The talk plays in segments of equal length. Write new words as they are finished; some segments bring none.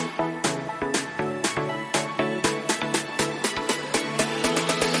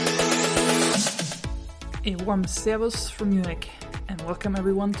A warm servus from Munich, and welcome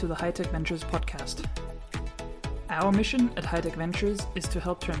everyone to the High-Tech Ventures podcast. Our mission at High-Tech Ventures is to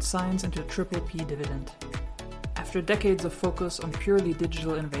help turn science into a triple P dividend. After decades of focus on purely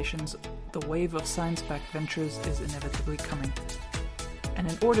digital innovations, the wave of science-backed ventures is inevitably coming.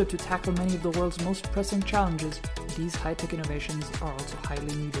 And in order to tackle many of the world's most pressing challenges, these high-tech innovations are also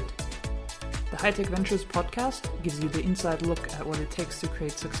highly needed. The High-Tech Ventures podcast gives you the inside look at what it takes to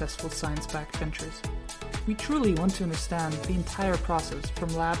create successful science-backed ventures. We truly want to understand the entire process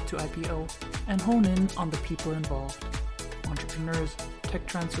from lab to IPO and hone in on the people involved: entrepreneurs, tech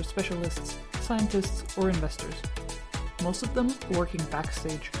transfer specialists, scientists, or investors. Most of them working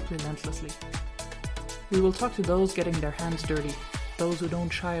backstage relentlessly. We will talk to those getting their hands dirty, those who don't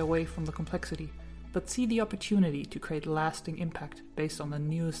shy away from the complexity, but see the opportunity to create lasting impact based on the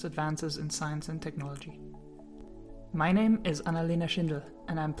newest advances in science and technology. My name is Annalena Schindel,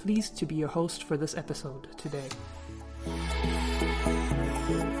 and I'm pleased to be your host for this episode today.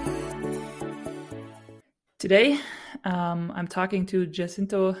 Today, I'm talking to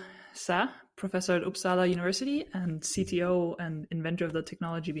Jacinto Sá, professor at Uppsala University and CTO and inventor of the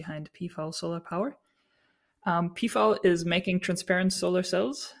technology behind PFAL Solar Power. PFAL is making transparent solar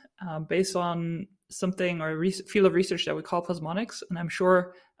cells based on something or field of research that we call plasmonics, and I'm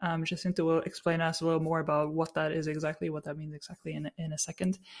sure Jacinto will explain us a little more about what that is exactly, what that means exactly in a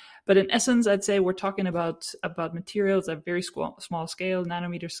second. But in essence, I'd say we're talking about materials at very small scale,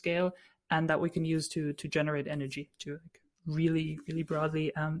 nanometer scale, and that we can use to generate energy, to really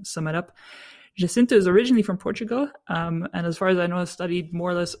broadly sum it up. Jacinto is originally from Portugal, and as far as I know, has studied more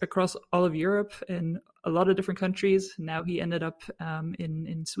or less across all of Europe in a lot of different countries. Now he ended up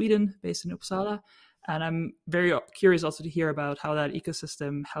in Sweden, based in Uppsala, and I'm very curious also to hear about how that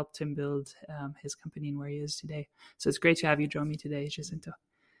ecosystem helped him build his company and where he is today. So it's great to have you join me today, Jacinto.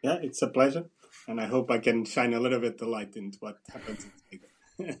 Yeah, it's a pleasure, and I hope I can shine a little bit of light into what happens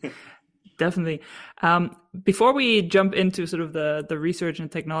in Definitely. Before we jump into sort of the research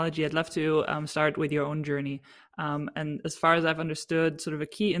and technology, I'd love to start with your own journey. And as far as I've understood, sort of a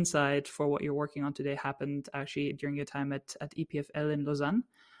key insight for what you're working on today happened actually during your time at EPFL in Lausanne.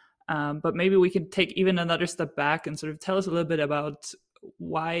 But maybe we can take even another step back and sort of tell us a little bit about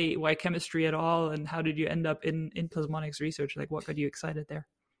why chemistry at all, and how did you end up in plasmonics research? Like, what got you excited there?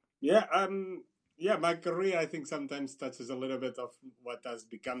 Yeah, my career, I think, sometimes touches a little bit of what has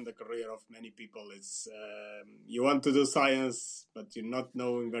become the career of many people. Is you want to do science, but you're not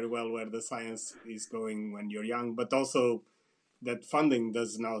knowing very well where the science is going when you're young. But also that funding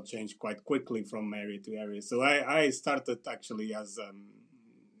does now change quite quickly from area to area. So I started actually as,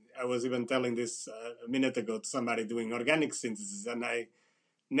 I was even telling this a minute ago to somebody doing organic synthesis, and I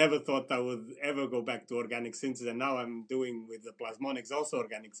never thought I would ever go back to organic synthesis. And now I'm doing with the plasmonics also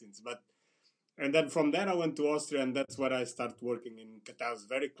organic synthesis. And then from there I went to Austria, and that's where I started working in CATAUs,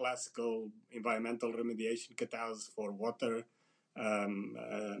 very classical environmental remediation CATAUs for water,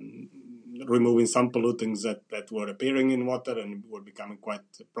 removing some pollutants that were appearing in water and were becoming quite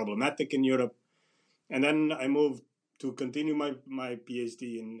problematic in Europe. And then I moved to continue my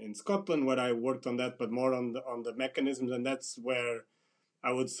PhD in Scotland, where I worked on that, but more on the mechanisms, and that's where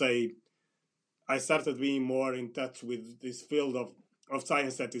I would say I started being more in touch with this field of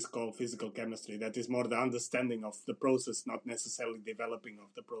science that is called physical chemistry. That is more the understanding of the process, not necessarily developing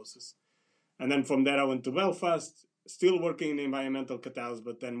of the process. And then from there I went to Belfast, still working in environmental CATAUs,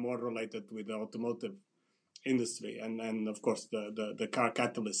 but then more related with the automotive industry and of course the car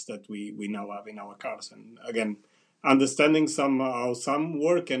catalysts that we now have in our cars. And again, understanding how some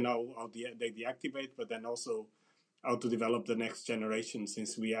work and how they deactivate, but then also how to develop the next generation,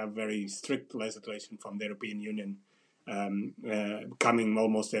 since we have very strict legislation from the European Union coming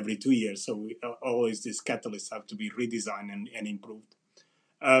almost every 2 years. So always these catalysts have to be redesigned and improved.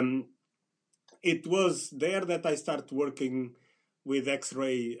 It was there that I started working with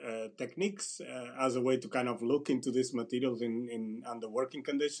X-ray techniques as a way to kind of look into these materials under working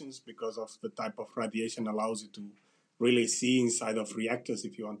conditions, because of the type of radiation allows you to really see inside of reactors,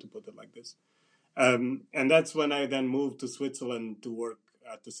 if you want to put it like this. And that's when I then moved to Switzerland to work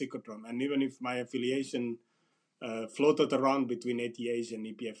at the Cyclotron. And even if my affiliation floated around between ATH and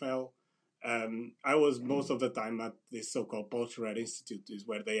EPFL, I was most of the time at this so-called Pulsar Institute, is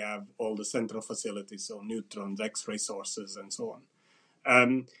where they have all the central facilities, so neutrons, X-ray sources, and so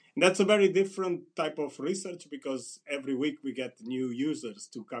on. That's a very different type of research, because every week we get new users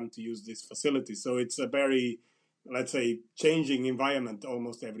to come to use this facility. So it's a very, let's say, changing environment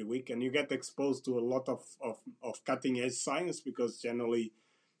almost every week, and you get exposed to a lot of cutting-edge science, because generally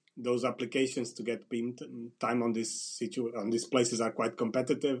those applications to get beam time on these places are quite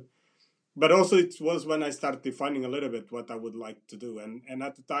competitive. but also it was when I started defining a little bit what I would like to do. And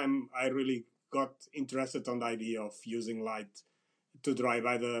at the time, I really got interested on the idea of using light to drive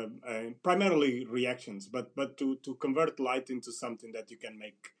either primarily reactions, but to convert light into something that you can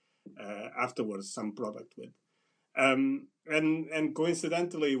make afterwards some product with. And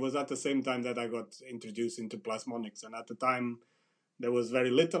coincidentally, it was at the same time that I got introduced into plasmonics. And at the time, there was very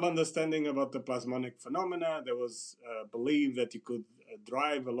little understanding about the plasmonic phenomena. There was belief that you could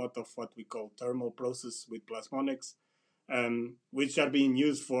drive a lot of what we call thermal process with plasmonics, which are being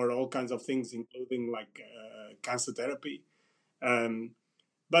used for all kinds of things, including like cancer therapy.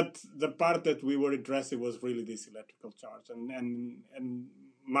 But the part that we were interested was really this electrical charge. And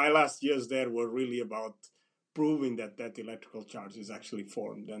my last years there were really about proving that that electrical charge is actually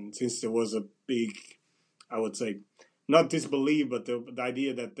formed. And since there was a big, I would say, not disbelief, but the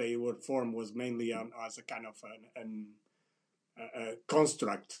idea that they were formed was mainly as a kind of a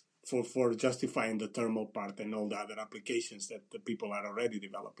construct for justifying the thermal part and all the other applications that the people are already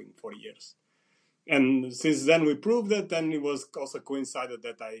developing for years. And since then we proved it, and it was also coincided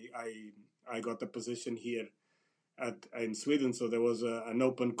that I got a position here in Sweden. So there was an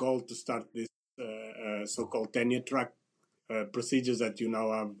open call to start this so-called tenure track procedures that you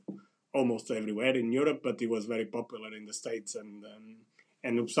now have almost everywhere in Europe, but it was very popular in the States. And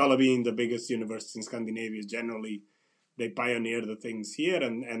Uppsala being the biggest university in Scandinavia, generally they pioneered the things here,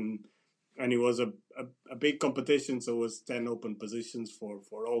 and it was a big competition. So it was 10 open positions for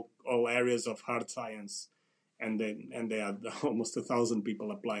all areas of hard science, and they had almost 1,000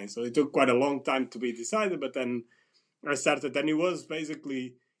 people applying. So it took quite a long time to be decided, but then I started, and it was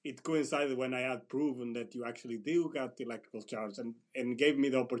basically, it coincided when I had proven that you actually do get electrical charge, and gave me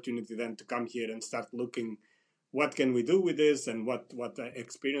the opportunity then to come here and start looking what can we do with this, and what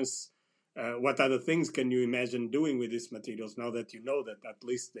experience, what other things can you imagine doing with these materials now that you know that at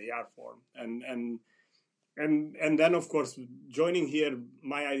least they are formed. And then of course joining here,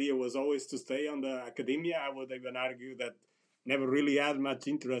 my idea was always to stay on the academia. I would even argue that never really had much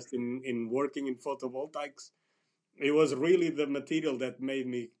interest in working in photovoltaics. It was really the material that made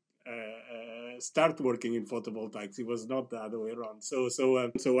me start working in photovoltaics. It was not the other way around.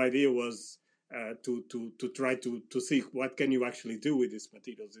 So idea was to try to see what can you actually do with these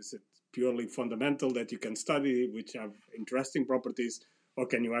materials. Is it purely fundamental that you can study, which have interesting properties, or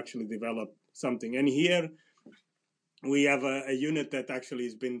can you actually develop something? And here we have a unit that actually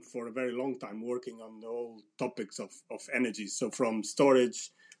has been for a very long time working on the whole topics of energy. So from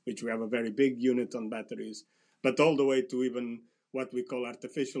storage, which we have a very big unit on batteries, but all the way to even what we call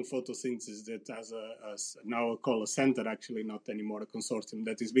artificial photosynthesis, that has now call a center, actually not anymore a consortium,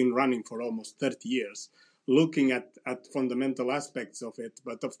 that has been running for almost 30 years, looking at fundamental aspects of it.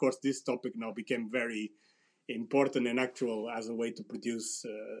 But of course, this topic now became very important and actual as a way to produce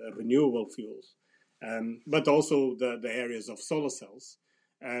renewable fuels, but also the areas of solar cells.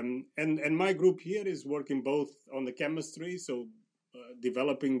 And my group here is working both on the chemistry, so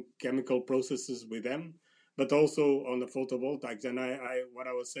developing chemical processes with them, but also on the photovoltaics. And what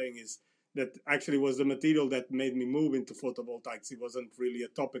I was saying is that actually was the material that made me move into photovoltaics. It wasn't really a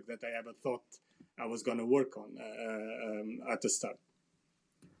topic that I ever thought I was going to work on at the start.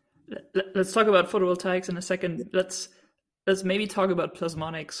 Let's talk about photovoltaics in a second. Let's maybe talk about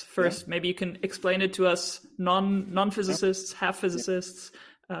plasmonics first. Yeah. Maybe you can explain it to us non-physicists, half physicists,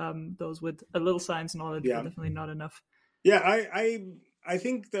 those with a little science knowledge, but definitely not enough. Yeah, I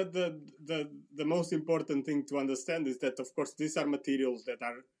think that the most important thing to understand is that, of course, these are materials that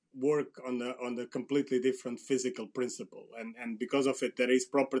work on the completely different physical principle, and because of it, there is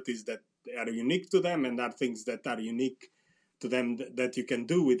properties that are unique to them, and there are things that are unique to them that you can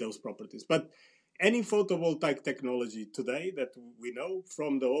do with those properties. But any photovoltaic technology today that we know,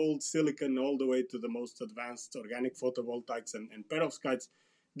 from the old silicon all the way to the most advanced organic photovoltaics and perovskites,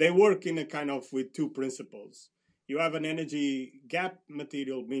 they work in a kind of with two principles. You have an energy gap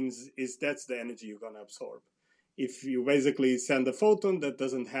material, that's the energy you're going to absorb. If you basically send a photon that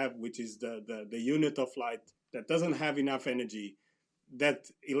doesn't have, which is the unit of light, that doesn't have enough energy, that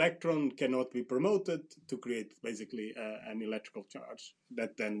electron cannot be promoted to create basically an electrical charge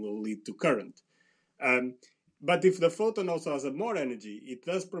that then will lead to current. But if the photon also has more energy, it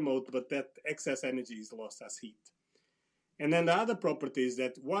does promote, but that excess energy is lost as heat. And then the other property is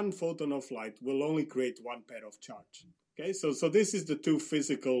that one photon of light will only create one pair of charge. Okay, so this is the two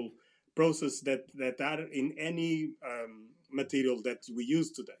physical processes that are in any material that we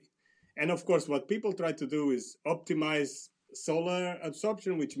use today. And of course, what people try to do is optimize solar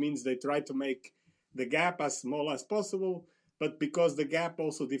absorption, which means they try to make the gap as small as possible. But because the gap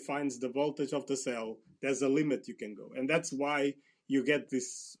also defines the voltage of the cell, there's a limit you can go. And that's why you get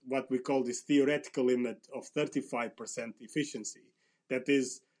this, what we call this theoretical limit of 35% efficiency. That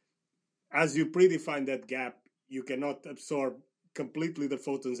is, as you predefine that gap, you cannot absorb completely the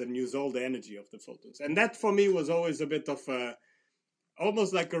photons and use all the energy of the photons. And that for me was always a bit of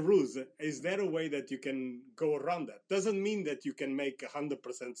almost like a ruse. Is there a way that you can go around that? Doesn't mean that you can make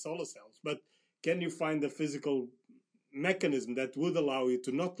 100% solar cells, but can you find a physical mechanism that would allow you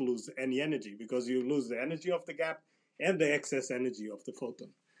to not lose any energy, because you lose the energy of the gap and the excess energy of the photon.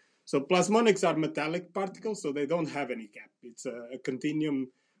 So plasmonics are metallic particles, so they don't have any gap. It's a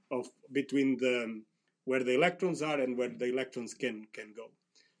continuum of between where the electrons are and where the electrons can go.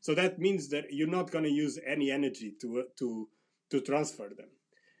 So that means that you're not going to use any energy to transfer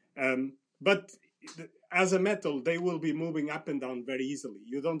them. But as a metal, they will be moving up and down very easily.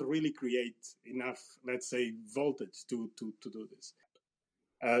 You don't really create enough, let's say, voltage to do this.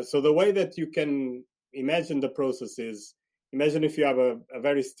 So the way that you can imagine the process is, imagine if you have a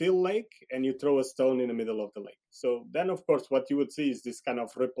very still lake and you throw a stone in the middle of the lake. So then, of course, what you would see is this kind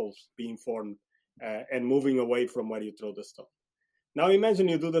of ripples being formed and moving away from where you throw the stone. Now imagine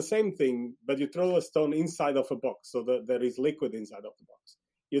you do the same thing, but you throw a stone inside of a box, so that there is liquid inside of the box.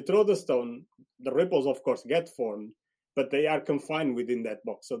 You throw the stone, the ripples, of course, get formed, but they are confined within that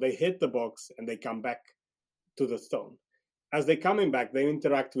box. So they hit the box and they come back to the stone. As they're coming back, they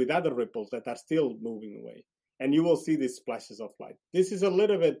interact with other ripples that are still moving away. And you will see these splashes of light. This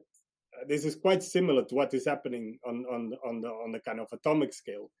is quite similar to what is happening on the kind of atomic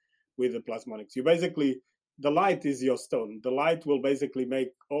scale with the plasmonics. You basically, the light is your stone. The light will basically make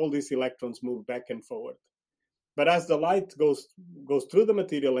all these electrons move back and forward. But as the light goes through the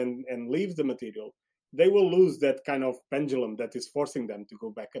material and leaves the material, they will lose that kind of pendulum that is forcing them to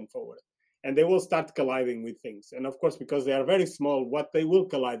go back and forward. And they will start colliding with things. And of course, because they are very small, what they will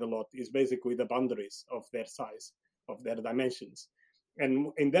collide a lot is basically the boundaries of their size, of their dimensions.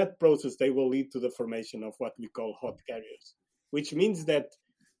 And in that process, they will lead to the formation of what we call hot carriers, which means that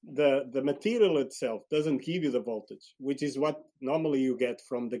the material itself doesn't give you the voltage, which is what normally you get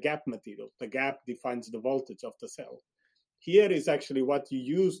from the gap material. The gap defines the voltage of the cell. Here is actually what you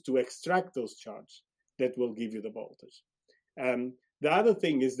use to extract those charges that will give you the voltage. The other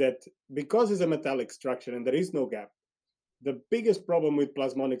thing is that because it's a metallic structure and there is no gap, the biggest problem with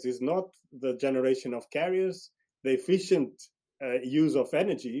plasmonics is not the generation of carriers, the efficient use of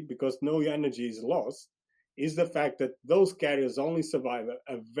energy, because no energy is lost, is the fact that those carriers only survive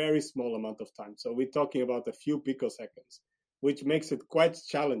a very small amount of time. So we're talking about a few picoseconds, which makes it quite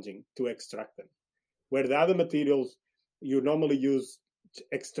challenging to extract them. Where the other materials, you normally use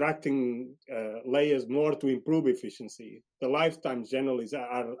extracting layers more to improve efficiency. The lifetimes generally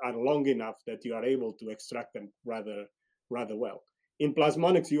are long enough that you are able to extract them rather well. In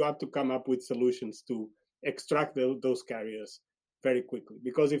plasmonics, you have to come up with solutions to extract those carriers very quickly,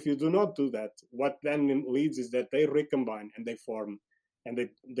 because if you do not do that, what then leads is that they recombine and they form and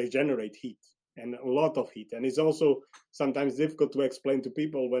they generate heat, and a lot of heat. And it's also sometimes difficult to explain to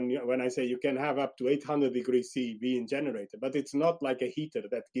people when I say you can have up to 800 degrees C being generated, but it's not like a heater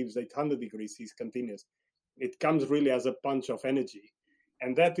that gives 800 degrees C continuous. It comes really as a punch of energy.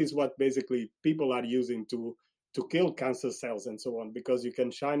 And that is what basically people are using to kill cancer cells and so on, because you can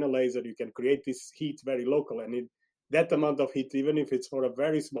shine a laser, you can create this heat very local, and that amount of heat, even if it's for a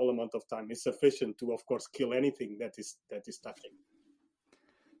very small amount of time, is sufficient to, of course, kill anything that is touching.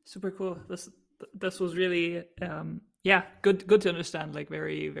 Super cool. This was really good to understand, like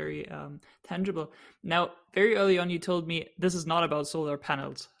very, very tangible. Now, very early on, you told me this is not about solar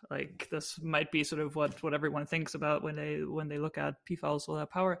panels. Like this might be sort of what everyone thinks about when they look at PFAL solar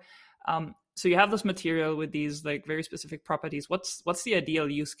power. So you have this material with these like very specific properties. What's the ideal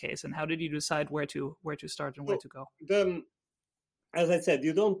use case, and how did you decide where to start and where to go? As I said,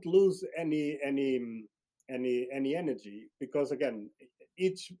 you don't lose any energy, because again,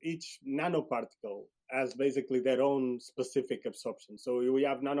 each nanoparticle has basically their own specific absorption. So we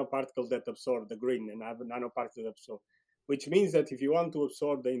have nanoparticles that absorb the green and have nanoparticles that absorb, which means that if you want to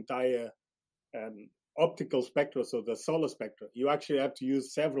absorb the entire optical spectra, so the solar spectra, you actually have to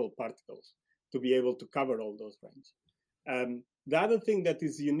use several particles to be able to cover all those range. The other thing that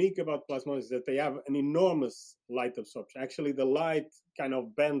is unique about plasmonics is that they have an enormous light absorption. Actually, the light kind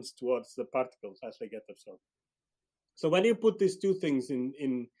of bends towards the particles as they get absorbed. So when you put these two things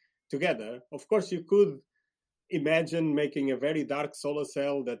in together, of course, you could imagine making a very dark solar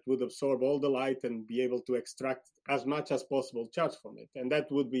cell that would absorb all the light and be able to extract as much as possible charge from it. And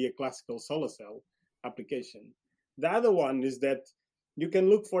that would be a classical solar cell application. The other one is that you can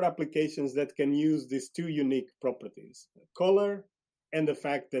look for applications that can use these two unique properties, color and the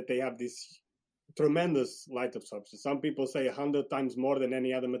fact that they have this tremendous light absorption. Some people say 100 times more than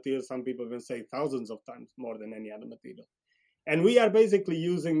any other material. Some people even say thousands of times more than any other material. And we are basically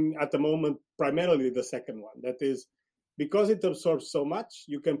using, at the moment, primarily the second one. That is, because it absorbs so much,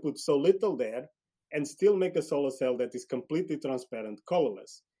 you can put so little there and still make a solar cell that is completely transparent,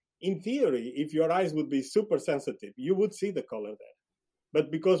 colorless. In theory, if your eyes would be super sensitive, you would see the color there. But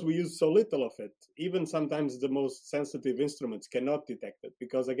because we use so little of it, even sometimes the most sensitive instruments cannot detect it,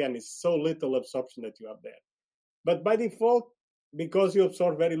 because again, it's so little absorption that you have there. But by default, because you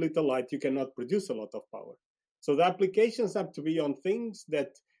absorb very little light, you cannot produce a lot of power. So the applications have to be on things that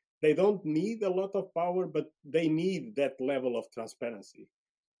they don't need a lot of power, but they need that level of transparency.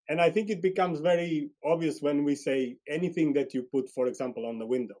 And I think it becomes very obvious when we say anything that you put, for example, on the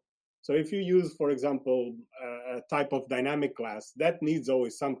window. So if you use, for example, a type of dynamic glass, that needs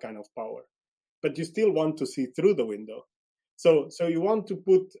always some kind of power, but you still want to see through the window. So you want to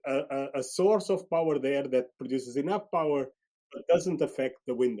put a source of power there that produces enough power but doesn't affect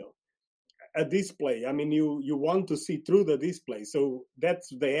the window. A display, I mean, you want to see through the display, so that's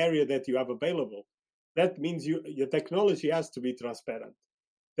the area that you have available. That means your technology has to be transparent.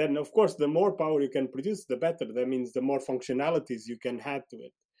 Then, of course, the more power you can produce, the better. That means the more functionalities you can add to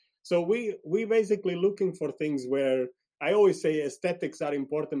it. So we basically looking for things where I always say aesthetics are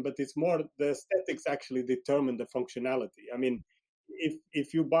important, but it's more the aesthetics actually determine the functionality. I mean,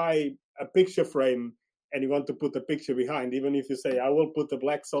 if you buy a picture frame and you want to put a picture behind, even if you say, I will put a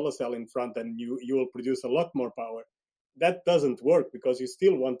black solar cell in front and you will produce a lot more power, that doesn't work because you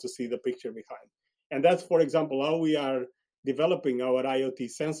still want to see the picture behind. And that's, for example, how we are developing our IoT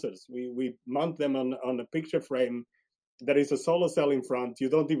sensors. We mount them on a picture frame. There is a solar cell in front. You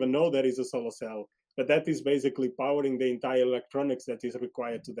don't even know there is a solar cell, but that is basically powering the entire electronics that is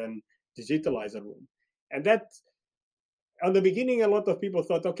required to then digitalize a room. And that, at the beginning, a lot of people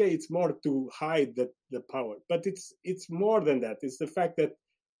thought, okay, it's more to hide the power, but it's more than that. It's the fact that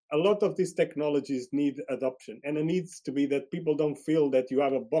a lot of these technologies need adoption, and it needs to be that people don't feel that you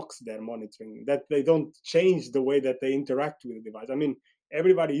have a box there monitoring, that they don't change the way that they interact with the device. I mean,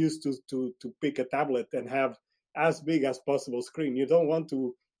 everybody used to pick a tablet and have as big as possible screen. You don't want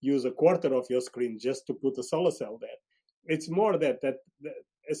to use a quarter of your screen just to put a solar cell there. It's more that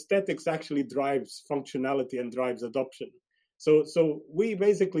aesthetics actually drives functionality and drives adoption. So we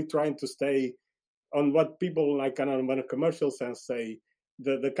basically trying to stay on what people like kind of in a commercial sense say,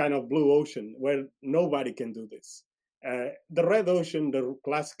 the kind of blue ocean where nobody can do this. The red ocean, the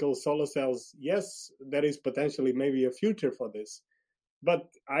classical solar cells, yes, there is potentially maybe a future for this. But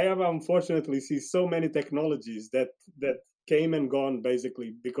I have unfortunately seen so many technologies that came and gone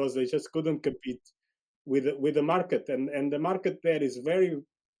basically because they just couldn't compete with the market. And the market there is very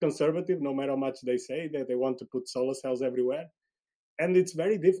conservative, no matter how much they say that they want to put solar cells everywhere. And it's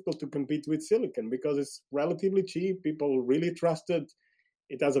very difficult to compete with silicon because it's relatively cheap. People really trust it.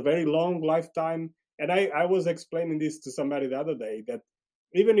 It has a very long lifetime. And I was explaining this to somebody the other day that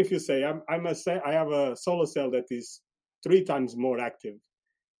even if you say, I have a solar cell that is 3 times more active,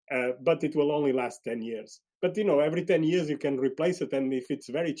 but it will only last 10 years. But, every 10 years you can replace it. And if it's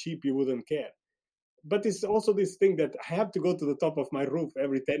very cheap, you wouldn't care. But it's also this thing that I have to go to the top of my roof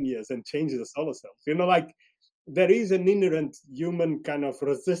every 10 years and change the solar cells. There is an inherent human kind of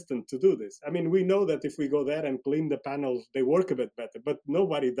resistance to do this. I mean, we know that if we go there and clean the panels, they work a bit better, but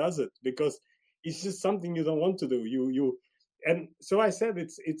nobody does it because it's just something you don't want to do. And so I said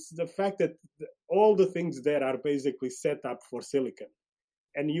it's the fact that all the things there are basically set up for silicon,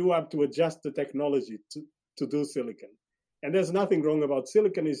 and you have to adjust the technology to do silicon. And there's nothing wrong about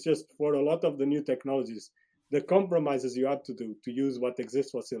silicon. It's just for a lot of the new technologies, the compromises you have to do to use what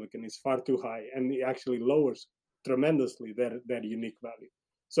exists for silicon is far too high, and it actually lowers tremendously their unique value.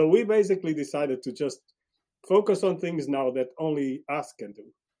 So we basically decided to just focus on things now that only us can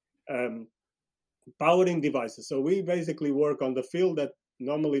do. Powering devices. So we basically work on the field that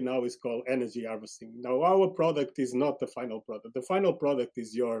normally now is called energy harvesting. Now our product is not the final product. The final product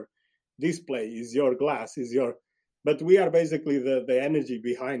is your display, is your glass, but we are basically the energy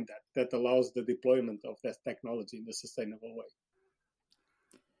behind that allows the deployment of that technology in a sustainable way.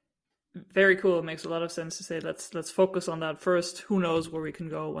 Very cool. It makes a lot of sense to say let's focus on that first. Who knows where we can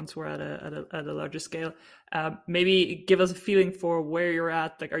go once we're at a larger scale? Maybe give us a feeling for where you're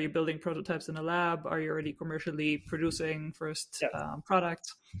at. Like, are you building prototypes in a lab? Are you already commercially producing first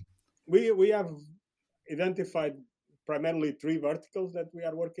products? We have identified primarily 3 verticals that we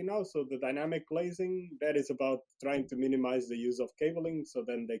are working now. So the dynamic glazing, that is about trying to minimize the use of cabling, so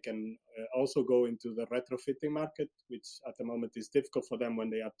then they can also go into the retrofitting market, which at the moment is difficult for them when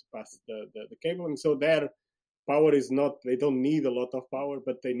they have to pass the cabling. So there power is not, they don't need a lot of power,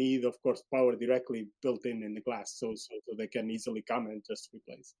 but they need, of course, power directly built in the glass, so they can easily come and just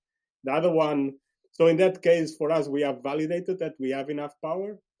replace. The other one, so in that case, for us, we have validated that we have enough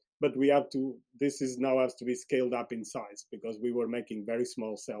power, but we have to, this is now has to be scaled up in size, because we were making very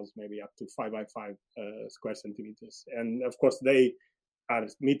small cells, maybe up to 5 by 5 square centimeters. And of course, they are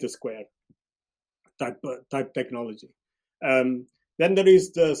meter square type technology. Then there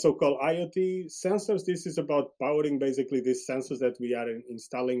is the so-called IoT sensors. This is about powering basically these sensors that we are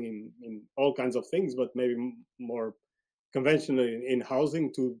installing in all kinds of things, but maybe more conventionally in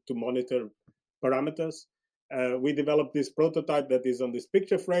housing to monitor parameters. We developed this prototype that is on this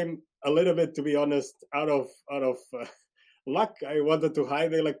picture frame. A little bit, to be honest, out of luck. I wanted to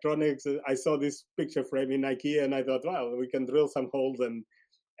hide the electronics. I saw this picture frame in IKEA, and I thought, well, we can drill some holes.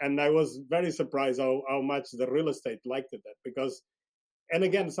 And I was very surprised how much the real estate liked it, because, and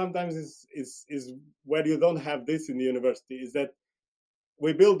again, sometimes is where you don't have this in the university, is that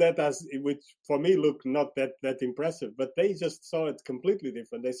we built that as, which for me looked not that impressive, but they just saw it completely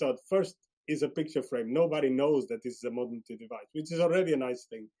different. They saw it first is a picture frame. Nobody knows that this is a mobility device, which is already a nice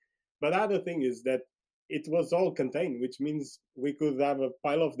thing. But the other thing is that it was all contained, which means we could have a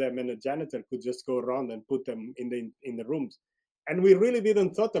pile of them and a janitor could just go around and put them in the rooms. And we really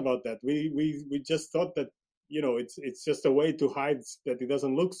didn't thought about that. We just thought that, you know, it's just a way to hide that it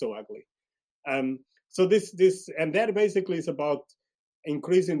doesn't look so ugly. So this and that basically is about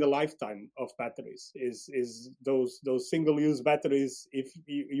increasing the lifetime of batteries. Is those single-use batteries, if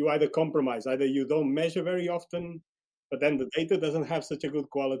you either compromise, either you don't measure very often, but then the data doesn't have such a good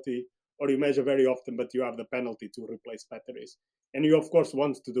quality, or you measure very often, but you have the penalty to replace batteries. And you, of course,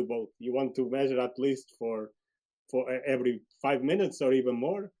 want to do both. You want to measure at least for every 5 minutes or even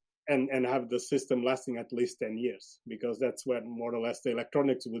more, and have the system lasting at least 10 years, because that's where more or less the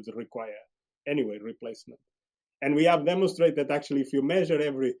electronics would require anyway replacement. And we have demonstrated that actually if you measure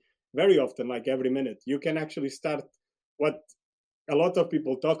very often, like every minute, you can actually start what a lot of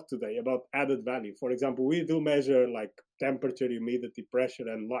people talk today about added value. For example, we do measure like temperature, humidity, pressure,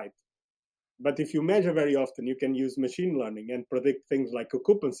 and light. But if you measure very often, you can use machine learning and predict things like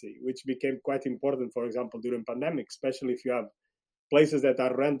occupancy, which became quite important, for example, during pandemic, especially if you have places that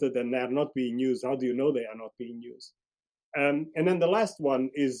are rented and they are not being used. How do you know they are not being used? And then the last one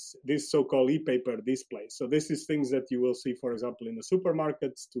is this so-called e-paper display. So this is things that you will see, for example, in the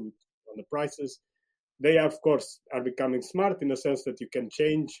supermarkets on the prices. They, of course, are becoming smart in the sense that you can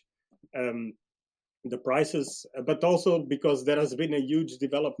change the prices, but also because there has been a huge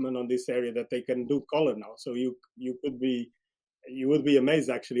development on this area that they can do color now. So you would be amazed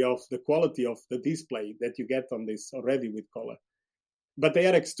actually of the quality of the display that you get on this already with color. But they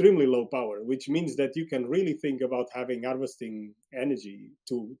are extremely low power, which means that you can really think about having harvesting energy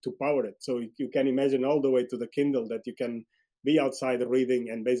to power it. So you can imagine all the way to the Kindle that you can be outside reading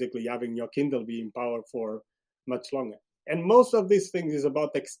and basically having your Kindle be in power for much longer. And most of these things is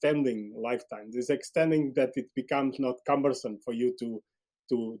about extending lifetimes. It's extending that it becomes not cumbersome for you to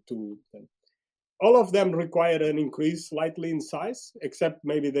all of them require an increase slightly in size, except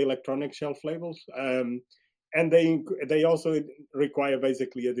maybe the electronic shelf labels. And they also require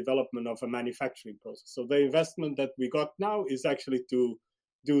basically a development of a manufacturing process. So the investment that we got now is actually to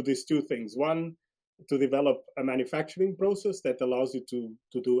do these two things. One, to develop a manufacturing process that allows you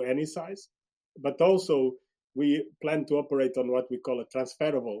to do any size, but also we plan to operate on what we call a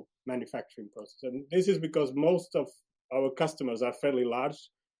transferable manufacturing process. And this is because most of our customers are fairly large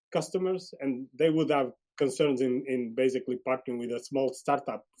customers, and they would have concerns in basically partnering with a small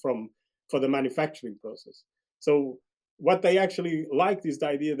startup for the manufacturing process. So what they actually liked is the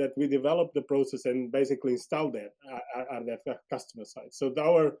idea that we develop the process and basically install that at their customer side. So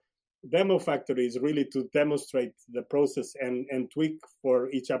our demo factory is really to demonstrate the process and tweak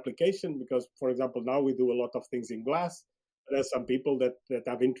for each application, because, for example, now we do a lot of things in glass. There's some people that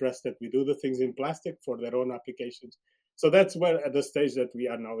have interest that we do the things in plastic for their own applications. So that's where at the stage that we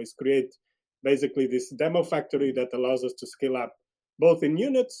are now is create basically this demo factory that allows us to scale up both in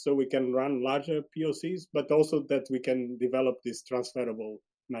units so we can run larger POCs, but also that we can develop this transferable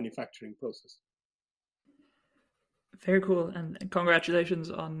manufacturing process. Very cool, and congratulations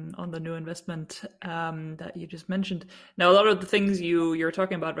on the new investment that you just mentioned. Now, a lot of the things you're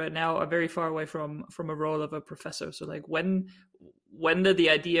talking about right now are very far away from a role of a professor. So, like, when did the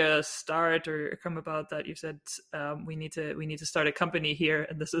idea start or come about that you said we need to start a company here,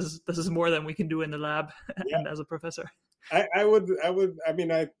 and this is more than we can do in the lab and as a professor? I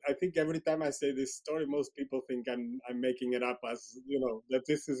mean, I think every time I say this story, most people think I'm making it up, as you know, that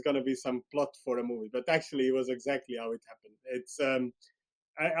this is going to be some plot for a movie. But actually, it was exactly how it happened. It's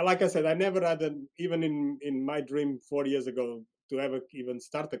like I said, I never had even in my dream 4 years ago to ever even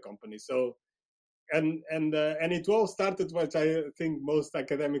start a company. So, and it all started, which I think most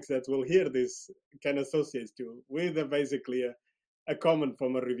academics that will hear this can associate to, with basically a comment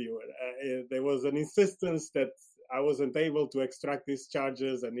from a reviewer. There was an insistence that I wasn't able to extract these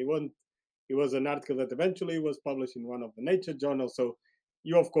charges, and it was an article that eventually was published in one of the Nature journals. So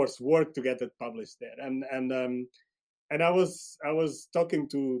you, of course, work to get it published there. And I was talking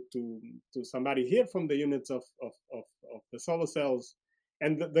to somebody here from the units of the solar cells,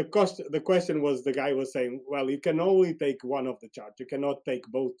 and the question was, the guy was saying, well, you can only take one of the charge, you cannot take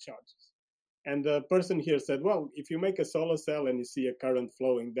both charges. And the person here said, well, if you make a solar cell and you see a current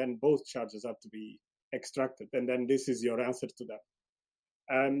flowing, then both charges have to be extracted, and then this is your answer to that.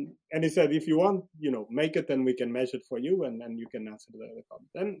 And he said, if you want, make it, and we can measure it for you, and then you can answer the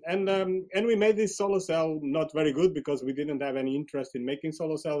comment. And we made this solar cell not very good because we didn't have any interest in making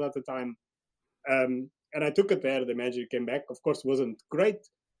solar cells at the time. And I took it there. The measure came back. Of course, wasn't great,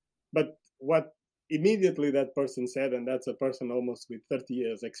 but what immediately that person said, and that's a person almost with 30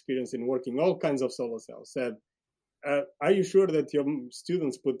 years experience in working all kinds of solar cells, said, are you sure that your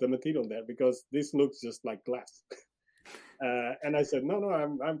students put the material there? Because this looks just like glass. And I said, no,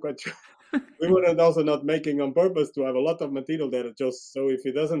 I'm quite sure. We were also not making on purpose to have a lot of material there, just so if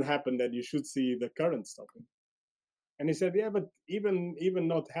it doesn't happen, then you should see the current stopping. And he said, yeah, but even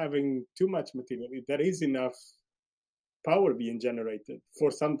not having too much material, there is enough power being generated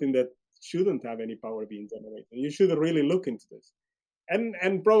for something that shouldn't have any power being generated. You should really look into this.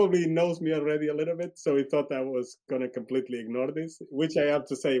 And probably knows me already a little bit, so he thought I was going to completely ignore this, which I have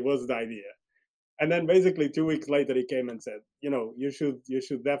to say was the idea. And then basically 2 weeks later, he came and said, you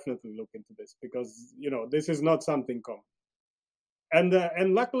should definitely look into this, because, this is not something common.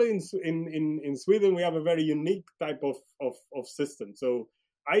 And luckily in Sweden, we have a very unique type of system. So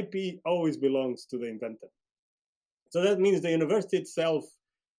IP always belongs to the inventor. So that means the university itself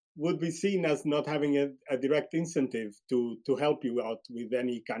would be seen as not having a direct incentive to help you out with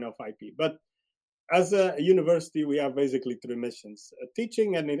any kind of IP. But as a university, we have basically three missions: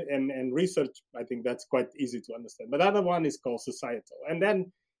 teaching and research. I think that's quite easy to understand. But the other one is called societal. And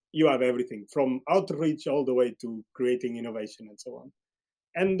then you have everything from outreach all the way to creating innovation and so on.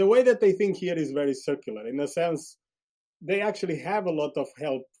 And the way that they think here is very circular. In a sense, they actually have a lot of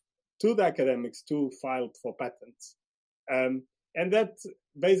help to the academics to file for patents. And that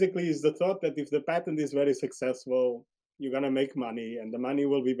basically is the thought that if the patent is very successful, you're going to make money, and the money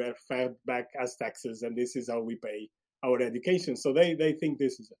will be fed back as taxes, and this is how we pay our education. So they think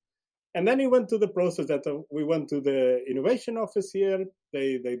this is it. And then we went to the process that we went to the innovation office here.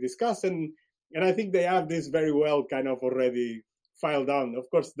 They discuss, and I think they have this very well kind of already filed down. Of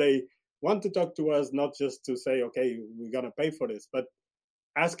course, they want to talk to us, not just to say, okay, we're going to pay for this, but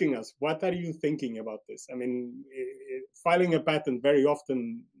asking us, what are you thinking about this? I mean, filing a patent very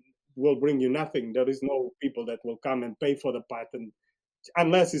often will bring you nothing. There is no people that will come and pay for the patent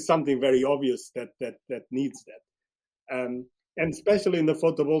unless it's something very obvious that needs that. And especially in the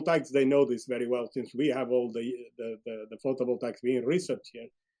photovoltaics, they know this very well, since we have all the photovoltaics being researched here,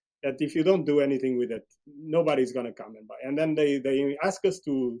 that if you don't do anything with it, nobody's going to come and buy. And then they ask us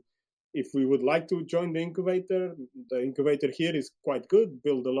if we would like to join the incubator. The incubator here is quite good,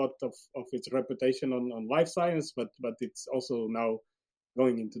 build a lot of its reputation on life science, but it's also now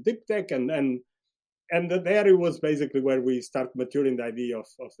going into deep tech, and there it was basically where we start maturing the idea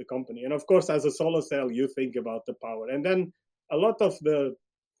of the company. And of course, as a solar cell, you think about the power, and then a lot of the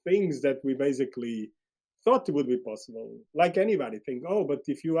things that we basically thought would be possible, like anybody think, but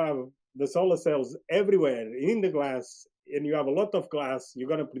if you have the solar cells everywhere in the glass and you have a lot of glass, you're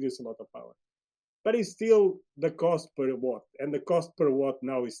going to produce a lot of power. But it's still the cost per watt, and the cost per watt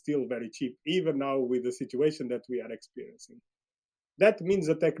now is still very cheap, even now with the situation that we are experiencing. That means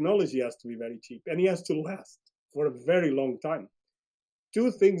the technology has to be very cheap, and it has to last for a very long time.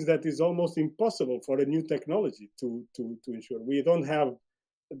 Two things that is almost impossible for a new technology to ensure. We don't have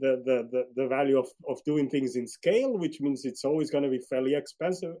the value of doing things in scale, which means it's always going to be fairly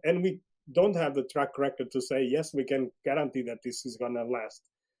expensive, and we don't have the track record to say, yes, we can guarantee that this is going to last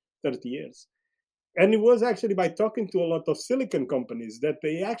 30 years. And it was actually by talking to a lot of silicon companies that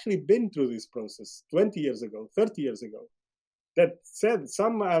they actually been through this process 20 years ago, 30 years ago, that said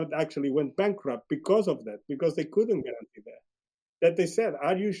some actually went bankrupt because of that, because they couldn't guarantee that they said,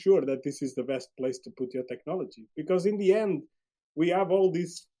 are you sure that this is the best place to put your technology? Because in the end, we have all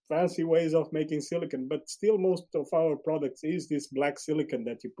these fancy ways of making silicon, but still most of our products is this black silicon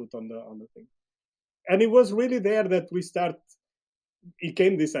that you put on the thing. And it was really there that we start it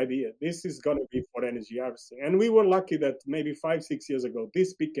came this idea. This is going to be for energy harvesting, and we were lucky that maybe 5-6 years ago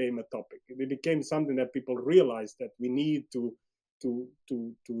this became a topic. It became something that people realized that we need to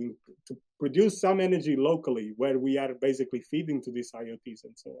produce some energy locally, where we are basically feeding to these IoTs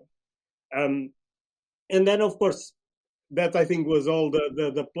and so on. And then, of course, that I think was all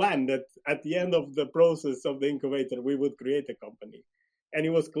the plan, that at the end of the process of the incubator, we would create a company. And it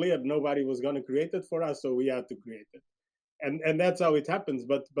was clear nobody was going to create it for us, so we had to create it. And that's how it happens.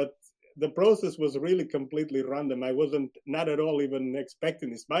 But the process was really completely random. I wasn't not at all even expecting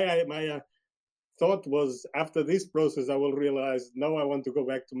this. My thought was, after this process, I will realize, no, I want to go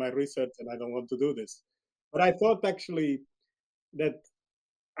back to my research and I don't want to do this. But I thought actually that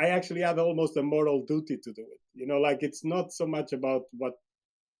I actually had almost a moral duty to do it. Like, it's not so much about what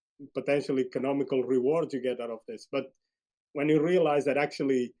potential economical reward you get out of this, but when you realize that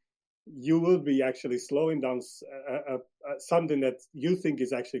actually you will be actually slowing down something that you think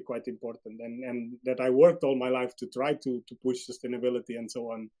is actually quite important, and that I worked all my life to try to push sustainability and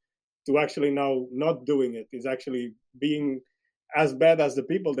so on, to actually now not doing it is actually being as bad as the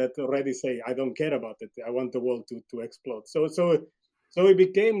people that already say, I don't care about it, I want the world to explode. So it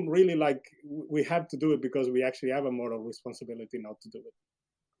became really like we have to do it because we actually have a moral responsibility not to do it.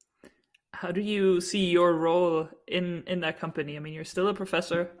 How do you see your role in that company? I mean, you're still a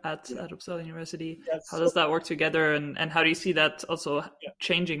professor at Uppsala University. Yes. How does that work together, and how do you see that also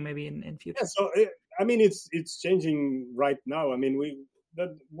changing maybe in future? Yeah, so I mean, it's changing right now. I mean,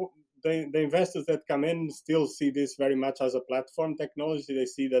 the investors that come in still see this very much as a platform technology. They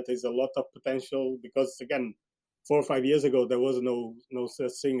see that there's a lot of potential because, again, 4 or 5 years ago, there was no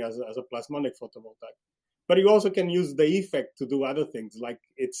such thing as a plasmonic photovoltaic. But you also can use the effect to do other things, like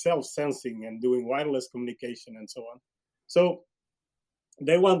it's self-sensing and doing wireless communication and so on. So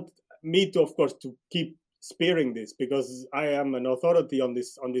they want me to, of course, to keep spearing this, because I am an authority on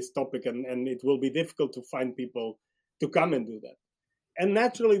this topic, and it will be difficult to find people to come and do that. And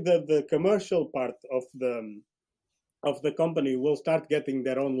naturally, the commercial part of the company will start getting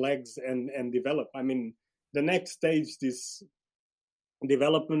their own legs and develop. I mean, the next stage, this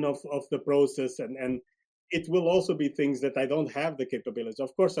development of the process, and it will also be things that I don't have the capabilities.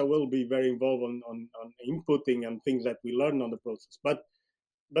 Of course, I will be very involved on inputting and things that we learn on the process, but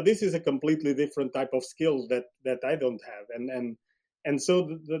this is a completely different type of skill that I don't have, and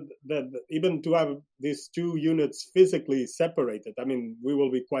so even to have these two units physically separated, I mean, we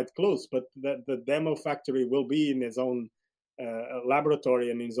will be quite close, but the demo factory will be in its own laboratory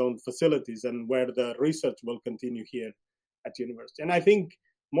and his own facilities, and where the research will continue here at university. And I think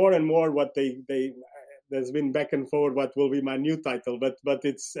more and more what they there's been back and forward what will be my new title, but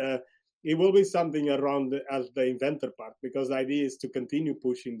it's it will be something around as the inventor part, because the idea is to continue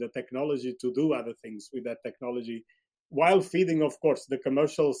pushing the technology to do other things with that technology, while feeding, of course, the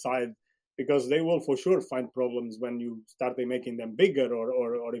commercial side, because they will for sure find problems when you start making them bigger,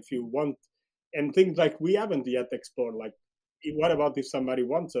 or if you want, and things like we haven't yet explored, like what about if somebody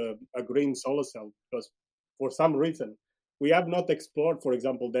wants a green solar cell, because for some reason we have not explored, for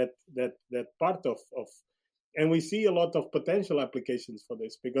example, that part of, and we see a lot of potential applications for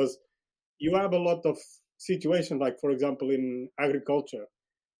this, because you have a lot of situations, like, for example, in agriculture,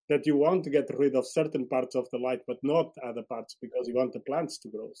 that you want to get rid of certain parts of the light, but not other parts, because you want the plants to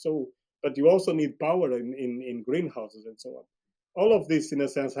grow. So, but you also need power in greenhouses and so on. All of this, in a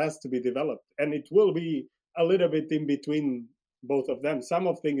sense, has to be developed, and it will be a little bit in between both of them. Some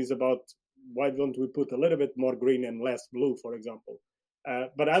of things is about, why don't we put a little bit more green and less blue, for example?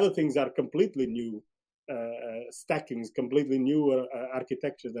 But other things are completely new stackings, completely new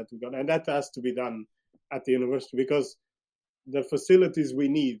architecture that we got, and that has to be done at the university, because the facilities we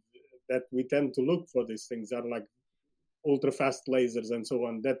need, that we tend to look for these things, are like ultra fast lasers and so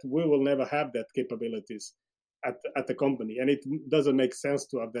on, that we will never have that capabilities at the company, and it doesn't make sense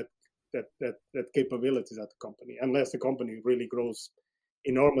to have that capabilities at the company, unless the company really grows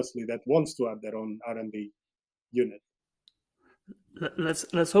enormously, that wants to have their own R&D unit.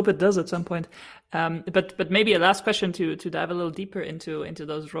 Let's hope it does at some point. But maybe a last question to dive a little deeper into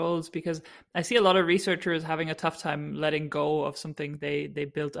those roles, because I see a lot of researchers having a tough time letting go of something they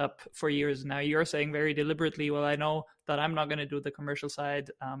built up for years. Now you're saying very deliberately, well, I know that I'm not going to do the commercial side.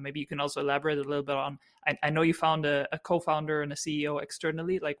 Maybe you can also elaborate a little bit on. I know you found a co-founder and a CEO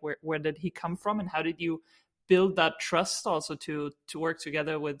externally. Like where did he come from, and how did you build that trust also to work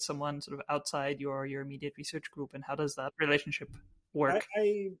together with someone sort of outside your immediate research group, and how does that relationship work?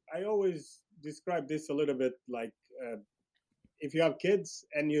 I always describe this a little bit like if you have kids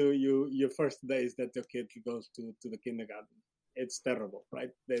and your first day is that your kid goes to the kindergarten. It's terrible,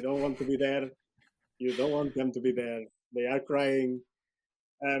 right? They don't want to be there. You don't want them to be there. They are crying.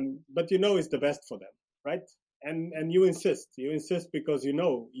 but it's the best for them, right? And you insist because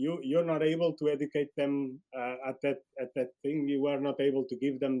you're not able to educate them at that thing. You are not able to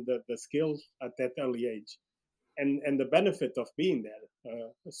give them the skills at that early age, and the benefit of being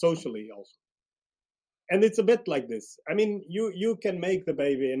there socially also. And it's a bit like this. I mean, you can make the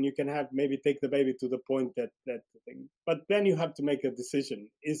baby, and you can maybe take the baby to the point that thing, but then you have to make a decision.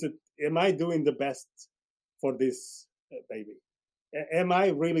 Am I doing the best for this baby? Am I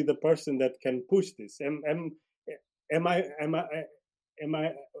really the person that can push this?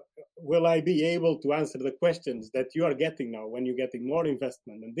 Will I be able to answer the questions that you are getting now when you're getting more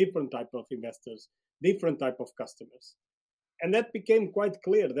investment and different type of investors, different type of customers? And that became quite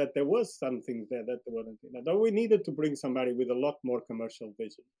clear that there was something there that weren't. That we needed to bring somebody with a lot more commercial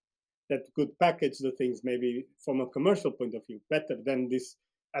vision that could package the things maybe from a commercial point of view better than this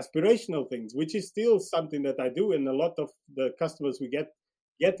aspirational things, which is still something that I do, and a lot of the customers we get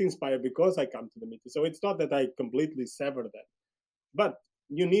inspired because I come to the meeting. So it's not that I completely sever that, but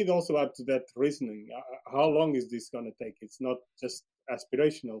you need also up to that reasoning. How long is this going to take? It's not just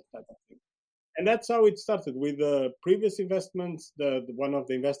aspirational type of thing. And that's how it started with the previous investments. One of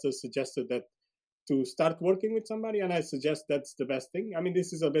the investors suggested that to start working with somebody, and I suggest that's the best thing. I mean,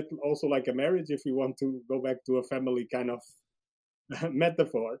 this is a bit also like a marriage, if we want to go back to a family kind of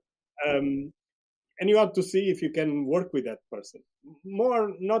metaphor. And you have to see if you can work with that person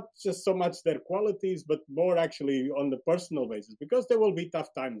more, not just so much their qualities, but more actually on the personal basis, because there will be tough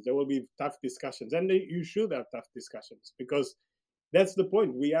times, there will be tough discussions, and you should have tough discussions, because that's the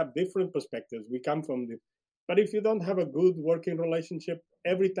point. We have different perspectives. We come from but if you don't have a good working relationship,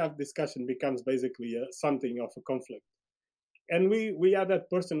 every tough discussion becomes basically something of a conflict. And we had that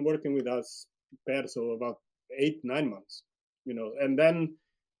person working with us, so about 8-9 months, and then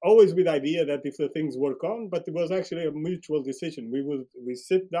always with the idea that if the things work on, but it was actually a mutual decision. We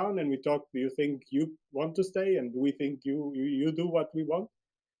sit down and we talk. Do you think you want to stay? And do we think you do what we want?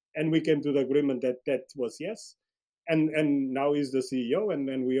 And we came to the agreement that was yes. And now he's the CEO, and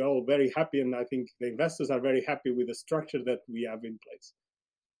we're all very happy. And I think the investors are very happy with the structure that we have in place.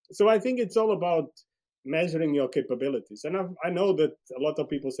 So I think it's all about measuring your capabilities. And I know that a lot of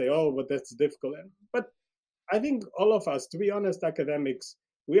people say, oh, but that's difficult. But I think all of us, to be honest, academics,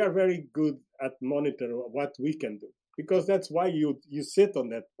 we are very good at monitoring what we can do, because that's why you sit on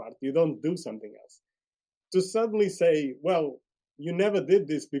that part. You don't do something else. To suddenly say, well, you never did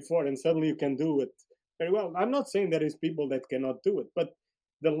this before and suddenly you can do it very well. I'm not saying there is people that cannot do it, but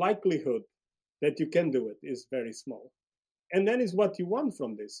the likelihood that you can do it is very small. And that is what you want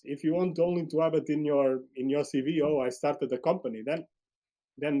from this. If you want only to have it in your CV, oh, I started a company,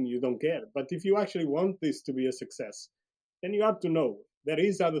 then you don't care. But if you actually want this to be a success, then you have to know there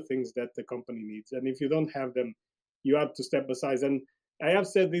is other things that the company needs. And if you don't have them, you have to step aside. And I have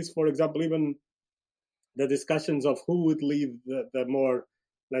said this, for example, even the discussions of who would lead the more,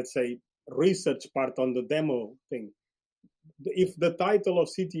 let's say, research part on the demo thing. If the title of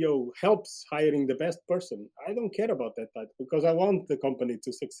CTO helps hiring the best person, I don't care about that title, because I want the company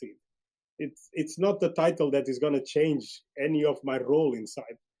to succeed. It's not the title that is going to change any of my role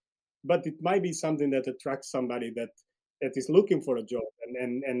inside, but it might be something that attracts somebody that is looking for a job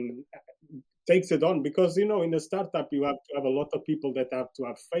and takes it on. Because, in a startup, you have to have a lot of people that have to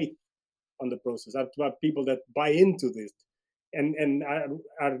have faith on the process, have to have people that buy into this. And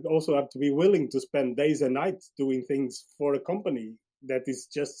I also have to be willing to spend days and nights doing things for a company that is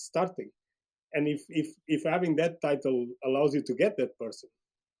just starting. And if having that title allows you to get that person,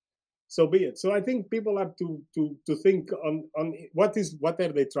 so be it. So I think people have to think on what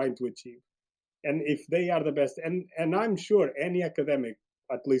are they trying to achieve, and if they are the best. And I'm sure any academic,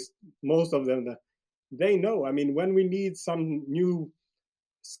 at least most of them, they know. I mean, when we need some new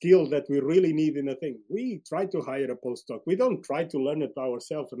skill that we really need in a thing, we try to hire a postdoc. We don't try to learn it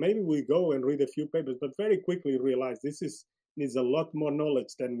ourselves. Maybe we go and read a few papers, but very quickly realize this needs a lot more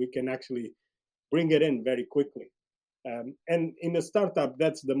knowledge than we can actually bring it in very quickly. And in a startup,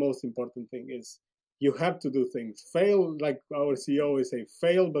 that's the most important thing, is you have to do things. Fail, like our CEO always say,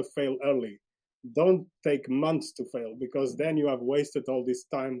 fail, but fail early. Don't take months to fail, because then you have wasted all this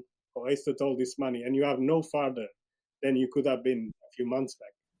time, or wasted all this money, and you have no farther than you could have been a few months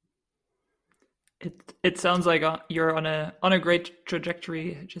back. It sounds like you're on a great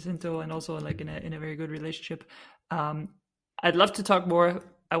trajectory, Jacinto, and also like in a very good relationship. I'd love to talk more.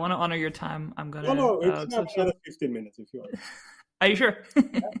 I want to honor your time. I'm gonna. No, it's not another 15 minutes if you want. Are you sure?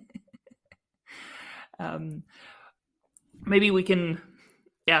 Maybe we can.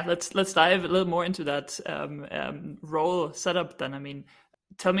 Yeah, let's dive a little more into that role setup then. I mean,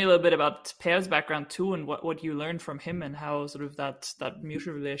 tell me a little bit about Per's background too, and what you learned from him, and how sort of that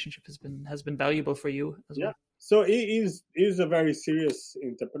mutual relationship has been valuable for you as Yeah. well. So he's a very serious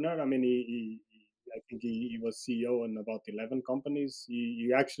entrepreneur. I mean, I think he was CEO in about 11 companies.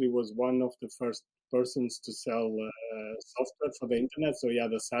 He actually was one of the first persons to sell software for the internet. So he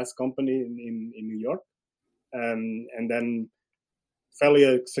had a SaaS company in New York, and then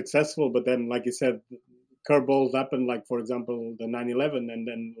fairly successful. But then, like you said, curveballs happened. Like for example, the 9/11, and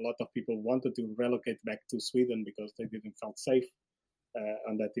then a lot of people wanted to relocate back to Sweden because they didn't feel safe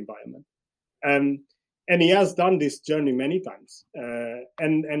on that environment. Um, and he has done this journey many times.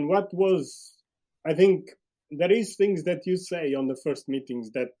 And what was, I think, there is things that you say on the first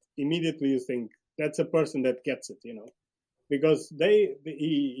meetings that immediately you think that's a person that gets it, because the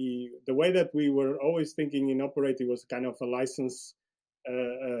way that we were always thinking in operating was kind of a license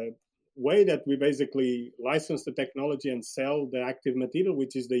way that we basically license the technology and sell the active material,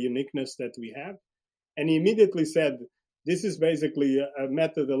 which is the uniqueness that we have. And he immediately said, this is basically a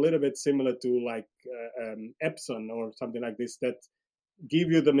method a little bit similar to like Epson or something like this, that give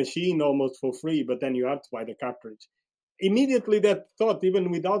you the machine almost for free, but then you have to buy the cartridge. Immediately that thought,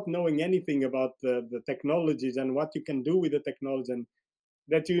 even without knowing anything about the technologies and what you can do with the technology, and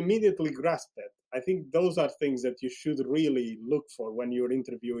that you immediately grasp that. I think those are things that you should really look for when you're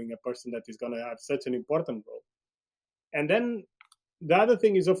interviewing a person that is going to have such an important role. And then the other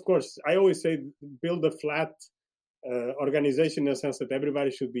thing is, of course, I always say build a flat organization in the sense that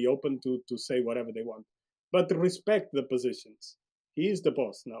everybody should be open to say whatever they want, but respect the positions. He is the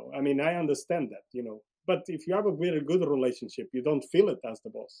boss now. I mean, I understand that, but if you have a very good relationship, you don't feel it as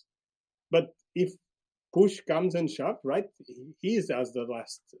the boss. But if push comes and shove, right, he is as the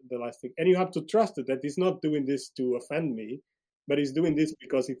last thing, and you have to trust it that he's not doing this to offend me, but he's doing this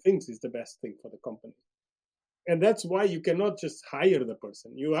because he thinks it's the best thing for the company. And that's why you cannot just hire the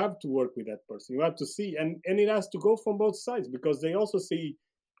person. You have to work with that person. You have to see, and it has to go from both sides, because they also see,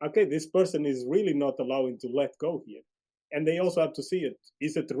 okay, this person is really not allowing to let go here. And they also have to see it.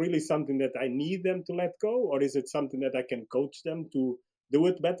 Is it really something that I need them to let go? Or is it something that I can coach them to do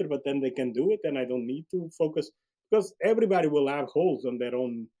it better, but then they can do it and I don't need to focus? Because everybody will have holes on their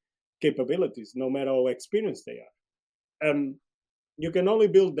own capabilities, no matter how experienced they are. You can only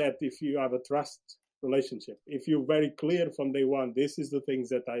build that if you have a trust relationship. If you're very clear from day one, this is the things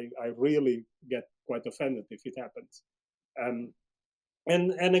that I really get quite offended if it happens.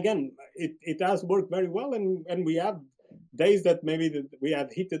 And again, it has worked very well, and we have days that maybe we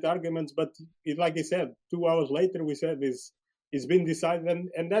had heated arguments, but like I said, 2 hours later we said it's been decided,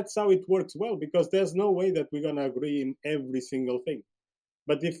 and that's how it works well, because there's no way that we're going to agree in every single thing.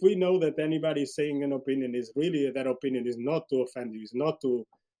 But if we know that anybody saying an opinion is really, that opinion is not to offend you, is not to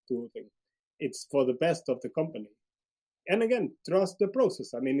think, it's for the best of the company. And again, trust the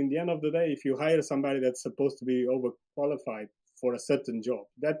process. I mean, in the end of the day, if you hire somebody that's supposed to be overqualified for a certain job,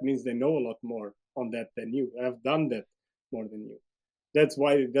 that means they know a lot more on that than you. Have done that more than you. That's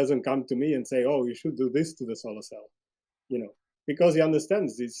why it doesn't come to me and say, "Oh, you should do this to the solar cell," because he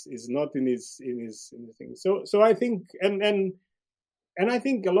understands this is not in his thing. So I think, and I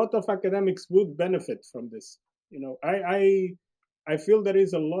think a lot of academics would benefit from this. I feel there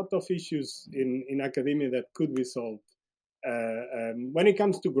is a lot of issues in academia that could be solved when it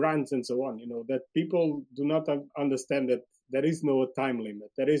comes to grants and so on. That people do not understand that there is no time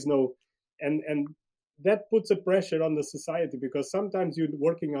limit. There is no, and that puts a pressure on the society, because sometimes you're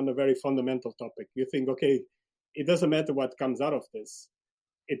working on a very fundamental topic. You think, okay, it doesn't matter what comes out of this.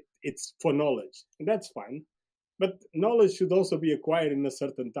 It's for knowledge, and that's fine. But knowledge should also be acquired in a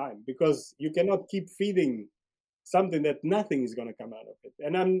certain time, because you cannot keep feeding something that nothing is going to come out of it.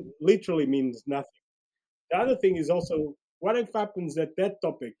 And I'm literally means nothing. The other thing is also, what if happens that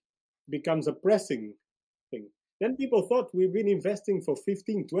topic becomes a pressing thing? Then people thought we've been investing for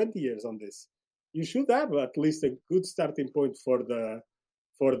 15, 20 years on this. You should have at least a good starting point for the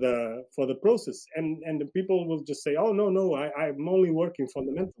process. And the people will just say, oh, no, I'm only working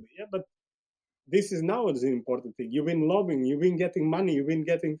fundamentally. Yeah, but this is now the important thing. You've been lobbying, you've been getting money, you've been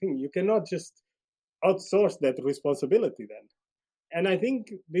getting things. You cannot just outsource that responsibility then. And I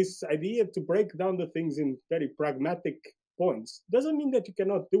think this idea to break down the things in very pragmatic points doesn't mean that you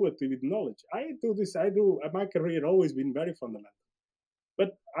cannot do it with knowledge. My career always been very fundamental.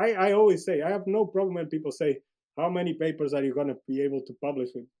 But I always say, I have no problem when people say, how many papers are you going to be able to publish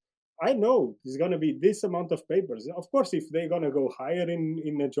with? I know there's going to be this amount of papers. Of course, if they're going to go higher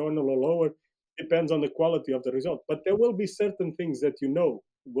in a journal or lower, depends on the quality of the result. But there will be certain things that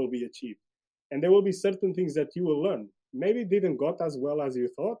will be achieved. And there will be certain things that you will learn. Maybe it didn't go as well as you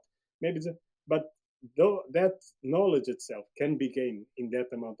thought. But though that knowledge itself can be gained in that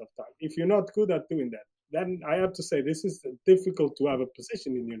amount of time. If you're not good at doing that, then I have to say this is difficult to have a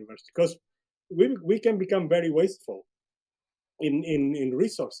position in university, because we can become very wasteful in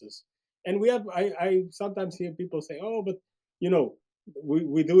resources. And I sometimes hear people say, oh, but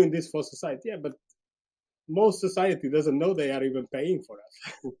we're doing this for society. Yeah, but most society doesn't know they are even paying for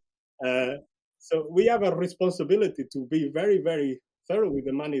us. So we have a responsibility to be very, very thorough with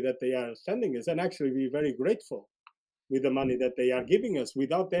the money that they are sending us, and actually be very grateful with the money that they are giving us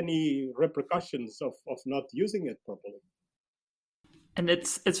without any repercussions of not using it properly. And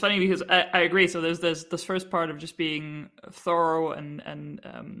it's funny because I agree. So there's this first part of just being thorough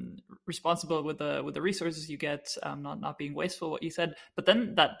and responsible with the resources you get, not being wasteful, what you said. But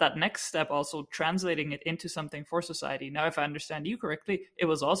then that next step, also translating it into something for society. Now, if I understand you correctly, it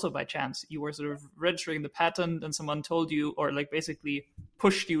was also by chance. You were sort of registering the patent, and someone told you, or like basically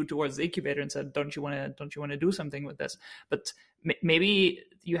pushed you towards the incubator and said, "Don't you want to do something with this?" But maybe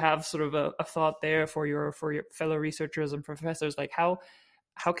you have sort of a thought there for your fellow researchers and professors, like how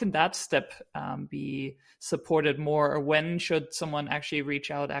can that step be supported more, or when should someone actually reach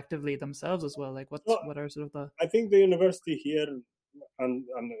out actively themselves as well? Like what are sort of the... I think the university here and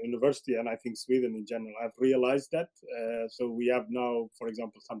the university, and I think Sweden in general, have realized that. So we have now, for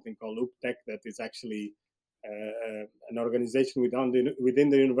example, something called UPTEC, that is actually an organization within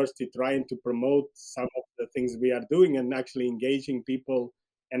the university trying to promote some of the things we are doing, and actually engaging people,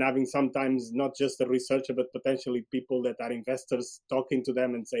 and having sometimes not just a researcher, but potentially people that are investors, talking to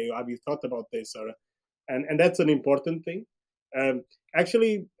them and say, have you thought about this? And that's an important thing.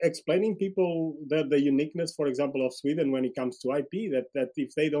 Actually explaining people the uniqueness, for example, of Sweden when it comes to IP, that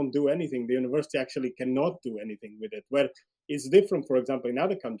if they don't do anything, the university actually cannot do anything with it. Where it's different, for example, in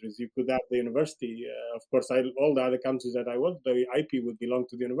other countries, you could have the university, of course, all the other countries that I worked, the IP would belong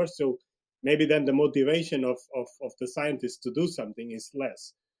to the university. So maybe then the motivation of the scientists to do something is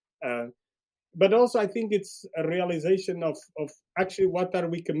less. But also, I think it's a realization of actually what are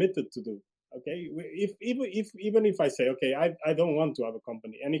we committed to do. Okay, even if I say, okay, I don't want to have a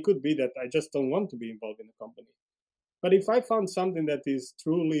company, and it could be that I just don't want to be involved in a company. But if I found something that is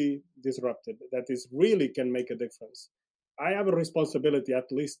truly disruptive, that is really can make a difference, I have a responsibility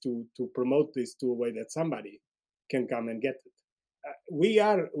at least to promote this to a way that somebody can come and get it. We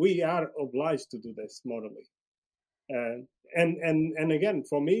are obliged to do this morally. And again,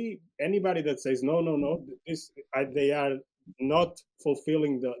 for me, anybody that says no, they are not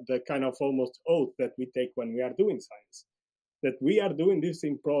fulfilling the kind of almost oath that we take when we are doing science, that we are doing this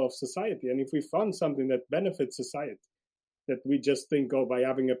in pro of society. And if we found something that benefits society, that we just think, oh, by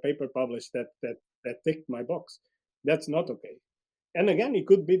having a paper published that ticked my box, that's not okay. And again, it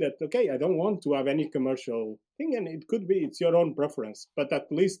could be that, okay, I don't want to have any commercial thing, and it could be it's your own preference, but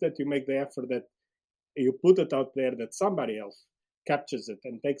at least that you make the effort, that you put it out there, that somebody else captures it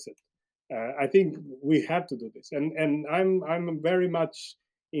and takes it. I think we have to do this, and I'm very much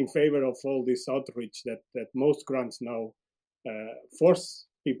in favor of all this outreach that most grants now force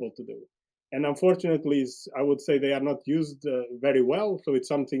people to do. And unfortunately, I would say they are not used very well. So it's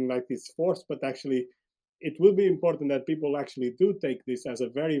something like this force, but actually, it will be important that people actually do take this as a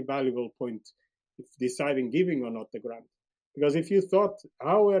very valuable point if deciding giving or not the grant. Because if you thought,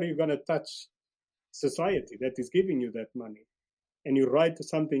 how are you going to touch society that is giving you that money, and you write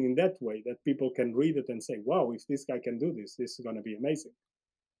something in that way that people can read it and say, wow, if this guy can do this, this is going to be amazing,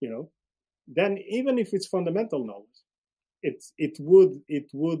 then even if it's fundamental knowledge, it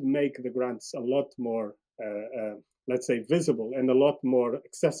would make the grants a lot more let's say visible, and a lot more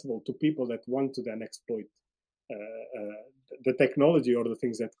accessible to people that want to then exploit the technology or the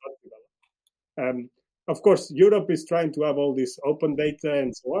things that got developed. Of course, Europe is trying to have all this open data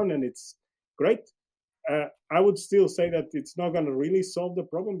and so on, and it's great. I would still say that it's not going to really solve the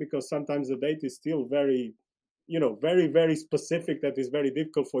problem, because sometimes the data is still very, very, very specific, that is very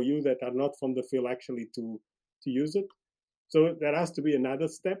difficult for you that are not from the field actually to use it. So there has to be another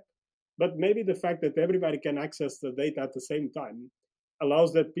step. But maybe the fact that everybody can access the data at the same time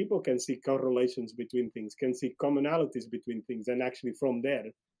allows that people can see correlations between things, can see commonalities between things, and actually from there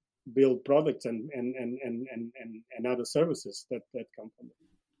build products and other services that come from it.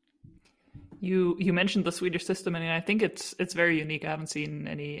 You mentioned the Swedish system, and I think it's very unique. I haven't seen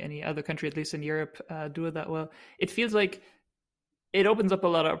any other country, at least in Europe, do it that well. It feels like it opens up a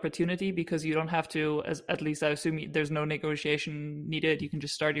lot of opportunity, because you don't have to, at least I assume, there's no negotiation needed. You can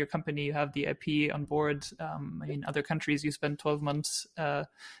just start your company, you have the IP on board. In other countries, you spend 12 months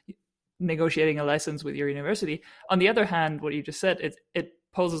negotiating a license with your university. On the other hand, what you just said, it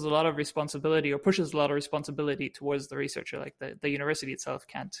poses a lot of responsibility or pushes a lot of responsibility towards the researcher. Like the university itself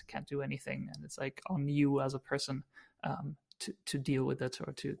can't do anything, and it's like on you as a person to deal with it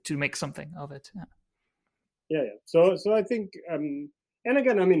or to make something of it. Yeah. So I think, and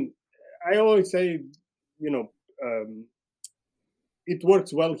again, I mean, I always say, it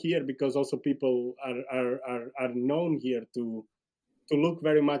works well here because also people are known here to look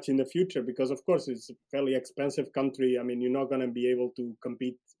very much in the future, because of course it's a fairly expensive country. I mean, you're not going to be able to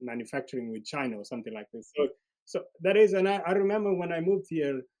compete manufacturing with China or something like this. So that is, and I remember when I moved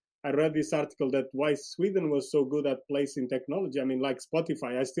here, I read this article that why Sweden was so good at placing technology. I mean, like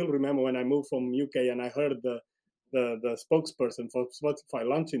Spotify. I still remember when I moved from UK and I heard the spokesperson for Spotify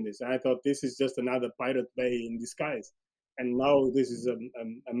launching this, and I thought this is just another Pirate Bay in disguise. And now this is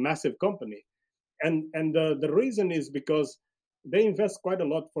a massive company, and the reason is because they invest quite a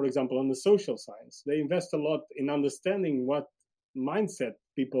lot, for example, on the social science. They invest a lot in understanding what mindset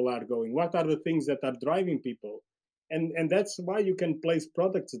people are going, what are the things that are driving people. And that's why you can place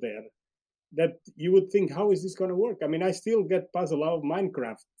products there that you would think, how is this going to work? I mean, I still get puzzled how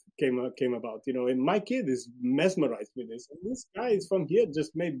Minecraft came about, and my kid is mesmerized with this. And this guy is from here,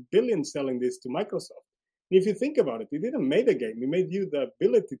 just made billions selling this to Microsoft. And if you think about it, he didn't make a game. He made you the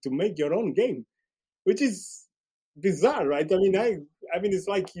ability to make your own game, which is bizarre, right? I mean, it's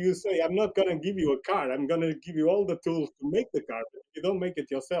like you say, I'm not going to give you a car. I'm going to give you all the tools to make the car. But if you don't make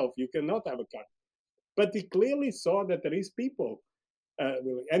it yourself, you cannot have a car. But he clearly saw that there is people.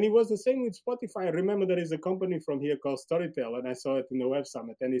 And it was the same with Spotify. I remember there is a company from here called Storytel, and I saw it in the Web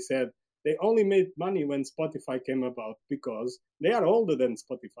Summit. And he said they only made money when Spotify came about because they are older than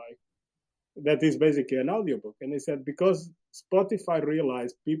Spotify. That is basically an audiobook. And he said because Spotify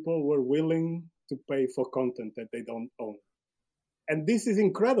realized people were willing to pay for content that they don't own. And this is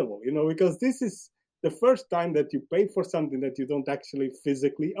incredible, because this is the first time that you pay for something that you don't actually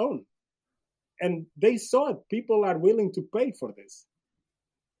physically own. And they saw it. People are willing to pay for this.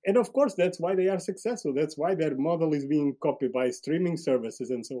 And of course, that's why they are successful. That's why their model is being copied by streaming services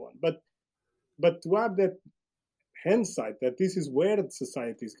and so on. But to have that hindsight that this is where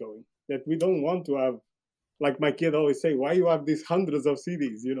society is going, that we don't want to have, like my kid always say, why you have these hundreds of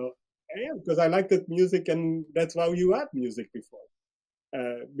CDs, Yeah, because I like that music, and that's why you had music before.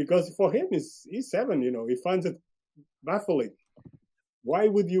 Because for him, he's 7, he finds it baffling. Why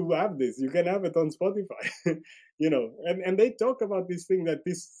would you have this? You can have it on Spotify, And they talk about this thing that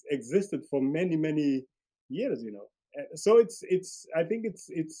this existed for many, many years, So it's. I think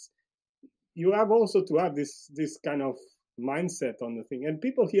it's. You have also to have this kind of mindset on the thing, and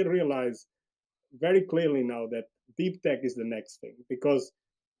people here realize very clearly now that deep tech is the next thing, because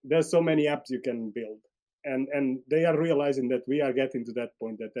there's so many apps you can build, and they are realizing that we are getting to that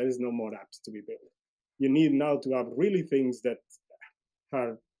point that there is no more apps to be built. You need now to have really things that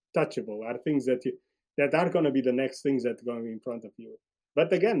are touchable, are things that are going to be the next things that are going to be in front of you.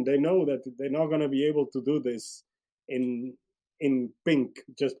 But again, they know that they're not going to be able to do this in pink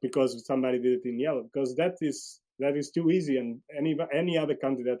just because somebody did it in yellow, because that is too easy, and any other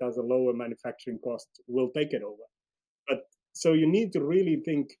country that has a lower manufacturing cost will take it over. But so you need to really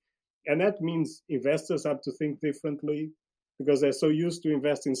think, and that means investors have to think differently, because they're so used to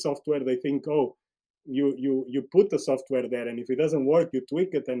invest in software. They think, oh, you put the software there, and if it doesn't work, you tweak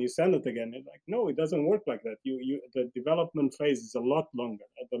it and you send it again. It's like, no, it doesn't work like that. The development phase is a lot longer,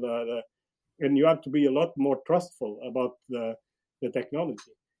 and you have to be a lot more trustful about the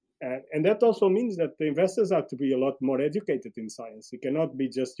technology. And that also means that the investors have to be a lot more educated in science. It cannot be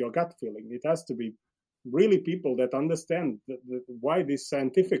just your gut feeling. It has to be really people that understand why this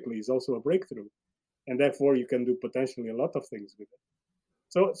scientifically is also a breakthrough. And therefore, you can do potentially a lot of things with it.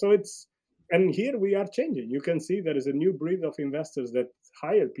 So it's, and here we are changing. You can see there is a new breed of investors that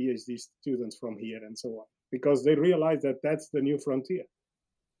hire PhD students from here and so on, because they realize that that's the new frontier.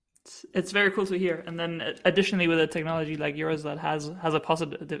 It's very cool to hear. And then additionally, with a technology like yours that has a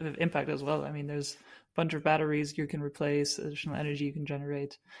positive impact as well. I mean, there's a bunch of batteries you can replace, additional energy you can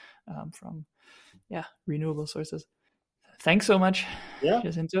generate from renewable sources. Thanks so much,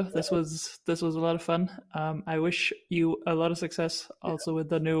 Jacinto. This was a lot of fun. I wish you a lot of success also with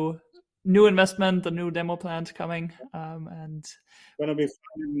the new investment, the new demo plant coming, and gonna be fun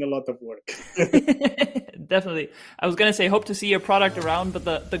and a lot of work. Definitely. I was gonna say hope to see your product around, but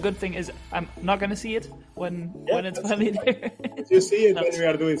the good thing is I'm not gonna see it when it's finally there. If you see it, then we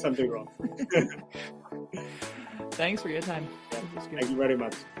are doing something wrong. Thanks for your time. Thank you very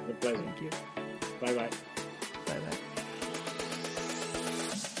much. A pleasure. Thank you. Bye bye.